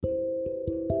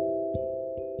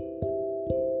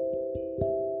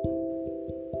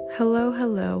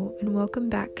Hello, and welcome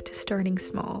back to Starting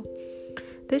Small.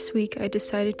 This week I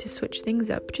decided to switch things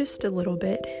up just a little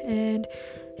bit and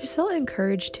just felt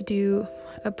encouraged to do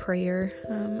a prayer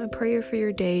for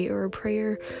your day or a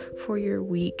prayer for your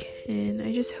week. And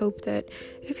I just hope that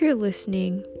if you're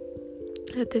listening,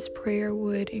 that this prayer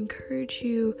would encourage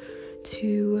you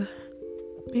to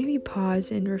maybe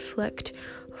pause and reflect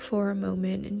for a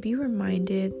moment and be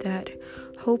reminded that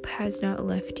hope has not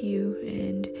left you,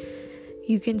 and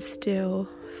you can still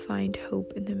find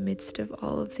hope in the midst of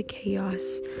all of the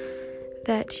chaos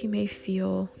that you may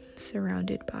feel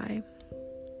surrounded by.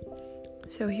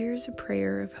 So here's a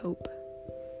prayer of hope.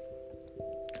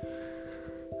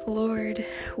 Lord,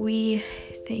 we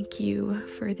thank you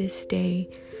for this day.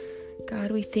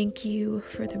 God, we thank you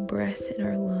for the breath in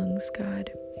our lungs,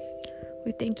 God.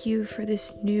 We thank you for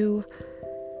this new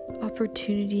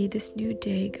opportunity, this new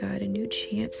day, God, a new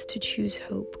chance to choose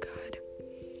hope, God.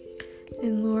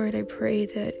 And Lord, I pray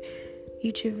that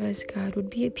each of us, God, would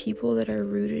be a people that are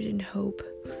rooted in hope.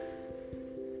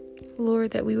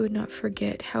 Lord, that we would not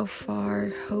forget how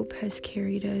far hope has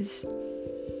carried us.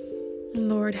 And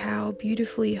Lord, how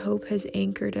beautifully hope has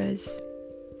anchored us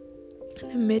in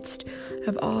the midst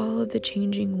of all of the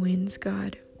changing winds,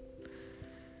 God.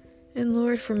 And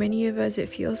Lord, for many of us, it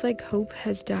feels like hope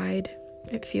has died.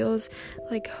 It feels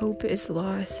like hope is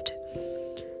lost.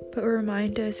 But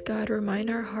remind us, God, remind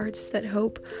our hearts that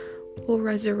hope will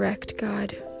resurrect,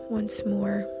 God, once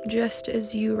more. Just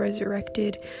as you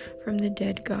resurrected from the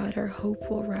dead, God, our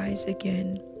hope will rise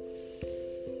again.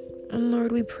 And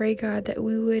Lord, we pray, God, that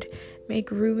we would make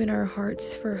room in our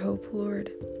hearts for hope, Lord.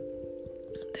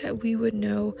 That we would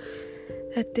know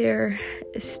that there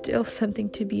is still something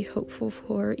to be hopeful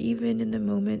for, even in the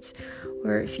moments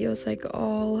where it feels like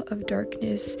all of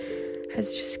darkness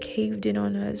has just caved in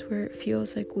on us, where it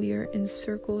feels like we are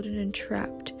encircled and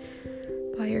entrapped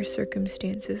by our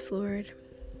circumstances, Lord.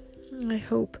 I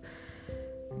hope,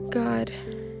 God,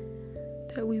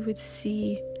 that we would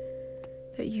see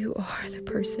that you are the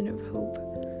person of hope,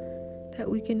 that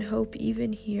we can hope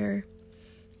even here,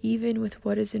 even with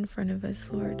what is in front of us,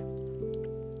 Lord.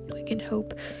 We can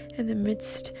hope in the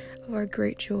midst of our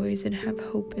great joys and have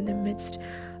hope in the midst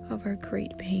of our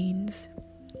great pains.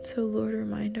 So Lord,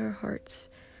 remind our hearts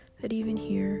that even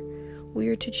here we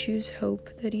are to choose hope,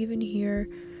 that even here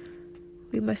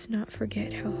we must not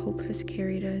forget how hope has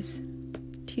carried us.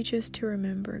 Teach us to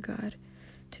remember, God,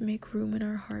 to make room in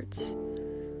our hearts,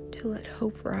 to let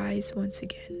hope rise once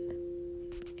again.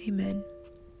 Amen.